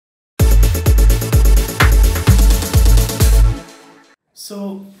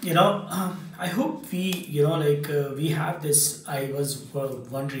So, I hope we have this. I was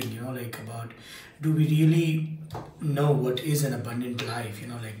wondering, about do we really know what is an abundant life?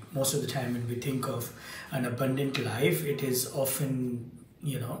 Most of the time when we think of an abundant life, it is often,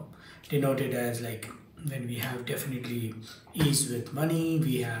 denoted as like when we have definitely ease with money,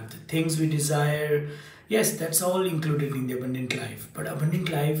 we have the things we desire. Yes, that's all included in the abundant life. But abundant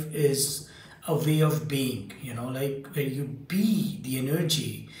life is a way of being, like where you be the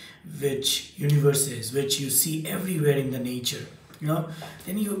energy which universe is, which you see everywhere in the nature,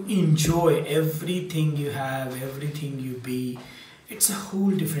 then you enjoy everything you have, everything you be. It's a whole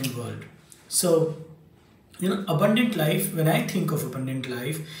different world. So, abundant life, when I think of abundant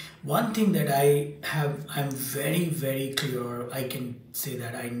life, one thing that I'm very, very clear, I can say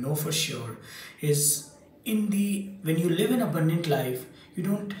that I know for sure, is when you live an abundant life, you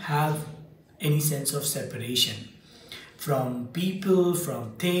don't have any sense of separation from people,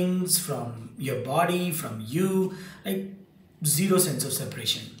 from things, from your body, from you, like zero sense of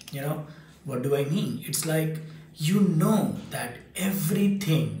separation. What do I mean? It's like that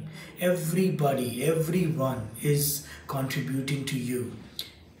everything, everybody, everyone is contributing to you.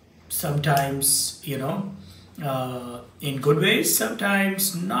 Sometimes, in good ways,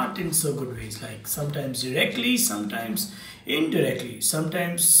 sometimes not in so good ways, like sometimes directly, sometimes indirectly,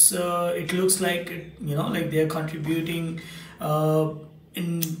 sometimes it looks like like they're contributing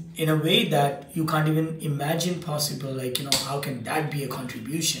in a way that you can't even imagine possible, like how can that be a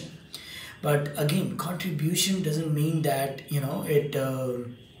contribution? But again, contribution doesn't mean that it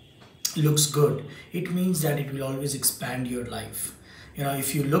looks good. It means that it will always expand your life.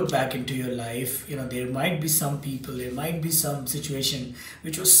 If you look back into your life, there might be some people, there might be some situation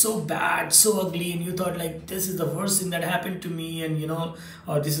which was so bad, so ugly, and you thought like this is the worst thing that happened to me, and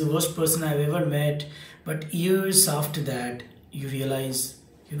or this is the worst person I've ever met. But years after that, you realize,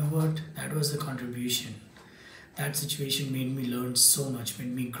 what, that was the contribution. That situation made me learn so much,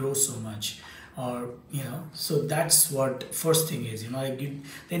 made me grow so much. Or so that's what first thing is,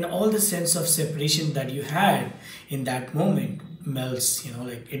 then all the sense of separation that you had in that moment melts,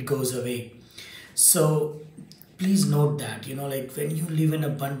 like it goes away. So please note that, like when you live an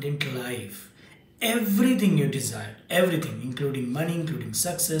abundant life, everything you desire, everything, including money, including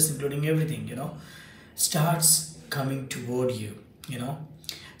success, including everything, starts coming toward you.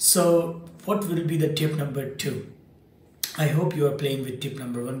 So what will be the tip number 2? I hope you are playing with tip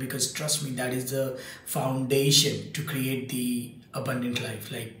number 1, because trust me, that is the foundation to create the abundant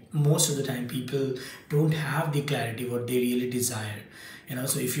life. Like most of the time people don't have the clarity what they really desire.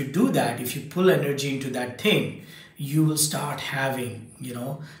 So if you do that, if you pull energy into that thing, you will start having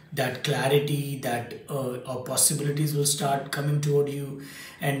that clarity, that possibilities will start coming toward you.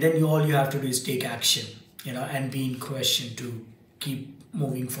 And then all you have to do is take action, and be in question to keep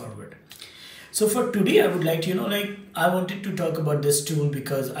moving forward. So for today, I would like to, I wanted to talk about this tool,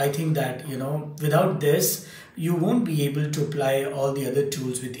 because I think that, without this, you won't be able to apply all the other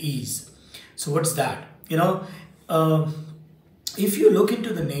tools with ease. So what's that? If you look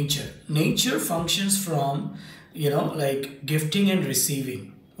into the nature functions from, like gifting and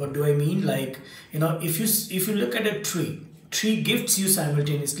receiving. What do I mean? Like, if you look at a tree gifts you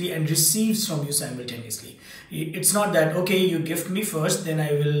simultaneously and receives from you simultaneously. It's not that, okay, you gift me first, then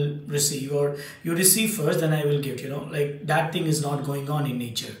I will receive, or you receive first, then I will gift, like that thing is not going on in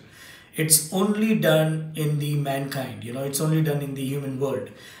nature. It's only done in the mankind, it's only done in the human world.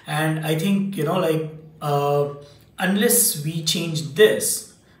 And I think, unless we change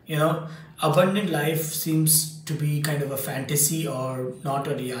this, abundant life seems to be kind of a fantasy or not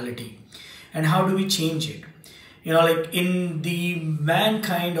a reality. And how do we change it? Like in the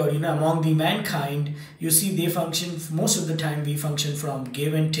mankind, or among the mankind, you see they function, most of the time we function from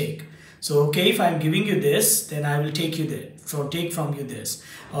give and take. So okay, if I'm giving you this, then I will take you there, take from you this.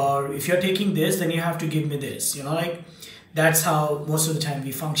 Or if you're taking this, then you have to give me this. Like that's how most of the time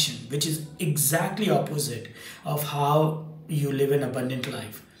we function, which is exactly opposite of how you live an abundant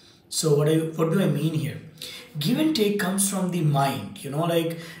life. So what do I mean here? Give and take comes from the mind,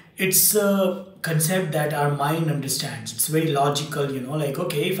 like it's a concept that our mind understands. It's very logical, like,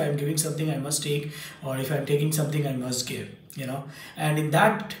 okay, if I'm giving something, I must take, or if I'm taking something, I must give, and in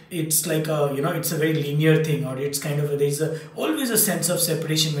that, it's like a, it's a very linear thing, or it's kind of, there's always a sense of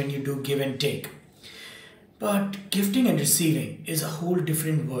separation when you do give and take. But gifting and receiving is a whole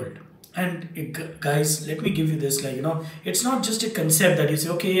different world. And guys, let me give you this, like, it's not just a concept that you say,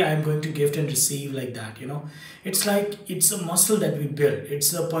 okay, I'm going to gift and receive like that, it's like, it's a muscle that we build.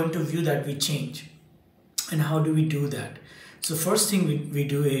 It's a point of view that we change. And how do we do that? So first thing we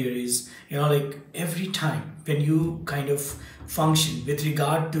do here is, like every time when you kind of function with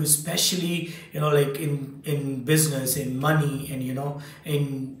regard to, especially, like in business, in money, and,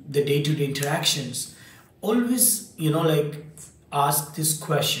 in the day-to-day interactions, always, like ask this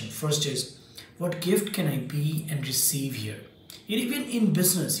question. First is, what gift can I be and receive here? Even in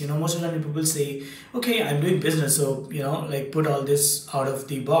business, most of the time people say, okay, I'm doing business, so, like put all this out of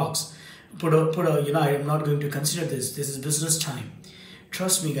the box. I'm not going to consider this. This is business time.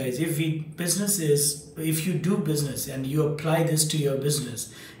 Trust me, guys, if you do business and you apply this to your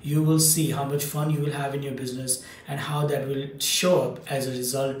business, you will see how much fun you will have in your business and how that will show up as a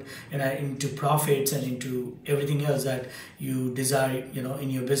result, into profits and into everything else that you desire, in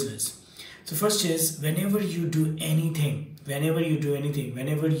your business. So first is, whenever you do anything, whenever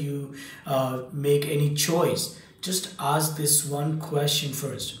you make any choice, just ask this one question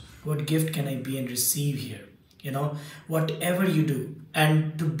first. What gift can I be and receive here? Whatever you do.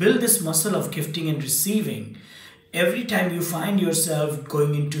 And to build this muscle of gifting and receiving, every time you find yourself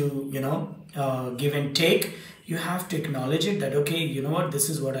going into, give and take, you have to acknowledge it that, okay, you know what, this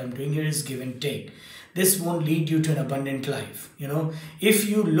is what I'm doing here is give and take. This won't lead you to an abundant life. If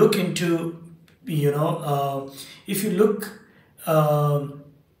you look into,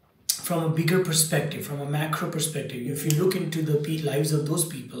 from a bigger perspective, from a macro perspective, if you look into the lives of those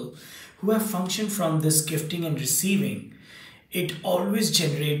people who have functioned from this gifting and receiving, it always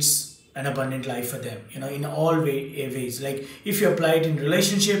generates an abundant life for them, in all ways. Like if you apply it in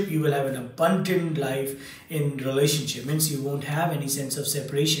relationship, you will have an abundant life in relationship. Means you won't have any sense of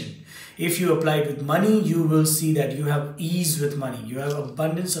separation. If you apply it with money, you will see that you have ease with money. You have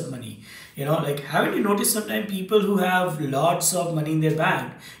abundance of money. Like haven't you noticed sometimes people who have lots of money in their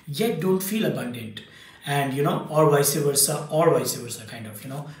bank yet don't feel abundant? And or vice versa kind of.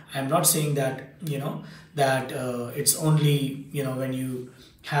 I'm not saying that it's only when you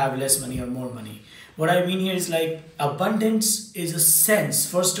have less money or more money. What I mean here is, like, abundance is a sense.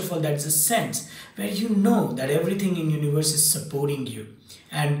 First of all, that's a sense where you know that everything in universe is supporting you,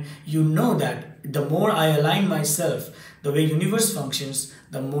 and that the more I align myself the way universe functions,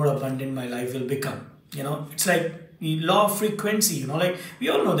 the more abundant my life will become. It's like law of frequency. Like we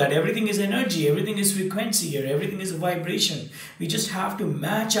all know that everything is energy, everything is frequency here, everything is a vibration. We just have to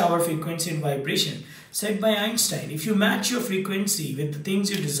match our frequency and vibration, said by Einstein. If you match your frequency with the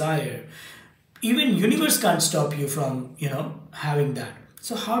things you desire, even universe can't stop you from having that.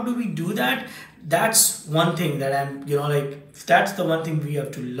 So how do we do that? That's one thing that I'm that's the one thing we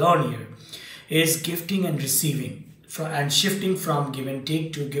have to learn here, is gifting and receiving, and shifting from give and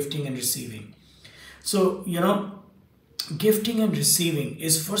take to gifting and receiving. So gifting and receiving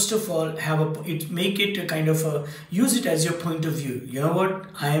is, first of all, make it a kind of a, use it as your point of view. You know what,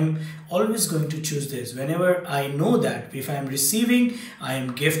 I am always going to choose this. Whenever I know that if I am receiving, I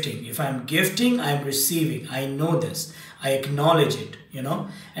am gifting. If I am gifting, I am receiving. I know this, I acknowledge it,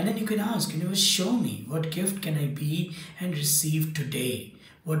 and then you can ask, show me, what gift can I be and receive today?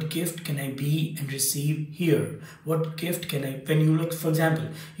 What gift can I be and receive here? What gift can I, when you look, for example,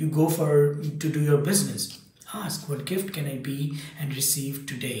 you go to do your business, ask, what gift can I be and receive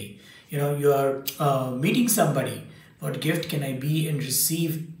today? You are meeting somebody, what gift can I be and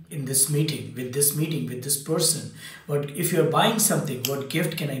receive in this meeting, with this person? If you're buying something, what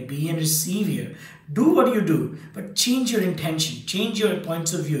gift can I be and receive here? Do what you do, but change your intention, change your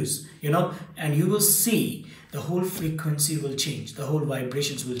points of views, and you will see the whole frequency will change, the whole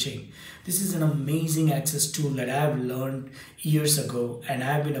vibrations will change. This is an amazing access tool that I have learned years ago, and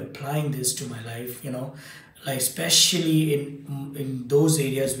I have been applying this to my life, like especially in those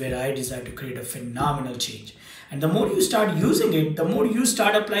areas where I desire to create a phenomenal change. And the more you start using it, the more you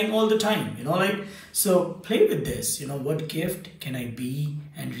start applying all the time, so play with this. What gift can I be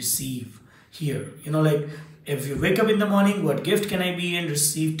and receive here? If you wake up in the morning, what gift can I be and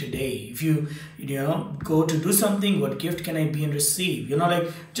receive today? If you go to do something, what gift can I be and receive?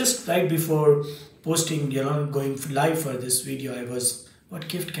 Just right before posting, going live for this video, I was, what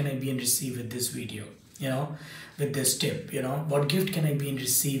gift can I be and receive with this video? With this tip, what gift can I be and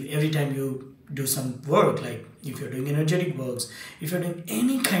receive every time you do some work, like if you're doing energetic works, if you're doing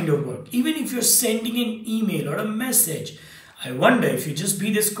any kind of work, even if you're sending an email or a message. I wonder, if you just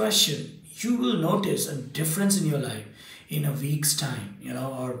be this question, you will notice a difference in your life in a week's time,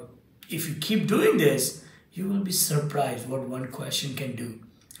 or if you keep doing this, you will be surprised what one question can do.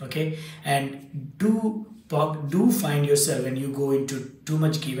 Okay, and do find yourself, when you go into too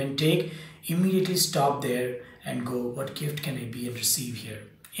much give and take, immediately stop there and go, what gift can I be and receive here?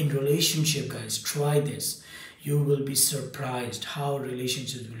 In relationship, guys, try this. You will be surprised how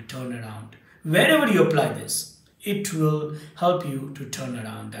relationships will turn around whenever you apply this. it will help you to turn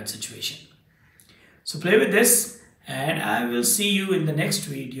around that situation. So play with this, and I will see you in the next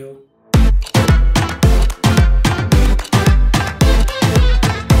video.